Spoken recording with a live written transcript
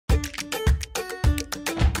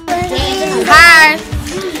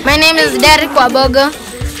My name is Derek Wabogo.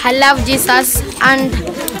 I love Jesus, and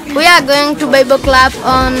we are going to Bible Club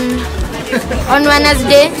on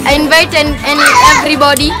Wednesday. I invite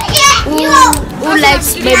everybody who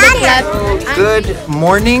likes Bible Club. Good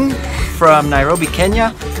morning from Nairobi,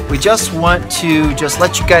 Kenya. We just want to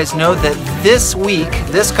let you guys know that this week,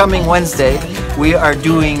 this coming Wednesday, we are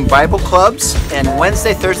doing Bible clubs, and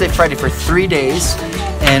Wednesday, Thursday, Friday for 3 days.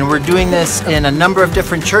 And we're doing this in a number of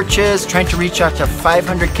different churches, trying to reach out to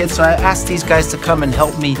 500 kids. So I asked these guys to come and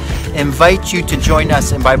help me invite you to join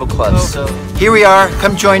us in Bible clubs. So here we are,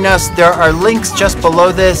 come join us. There are links just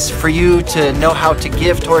below this for you to know how to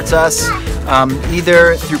give towards us,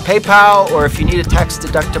 either through PayPal, or if you need a tax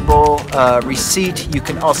deductible receipt, you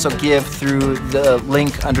can also give through the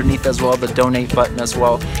link underneath as well, the donate button as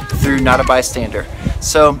well, through Not a Bystander.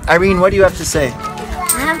 So Irene, what do you have to say?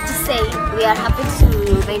 I have to say, we are happy to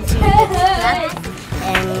invite you to the club,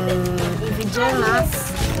 and if you join us,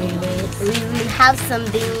 we will have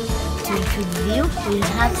something to view. We'll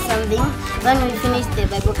have something, when we finish the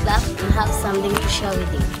Bible club, we'll have something to share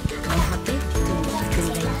with you. I'm happy to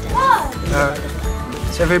invite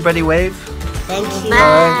us. So everybody wave. Thank you.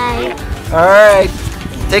 Bye. All right.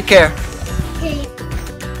 Take care. Okay.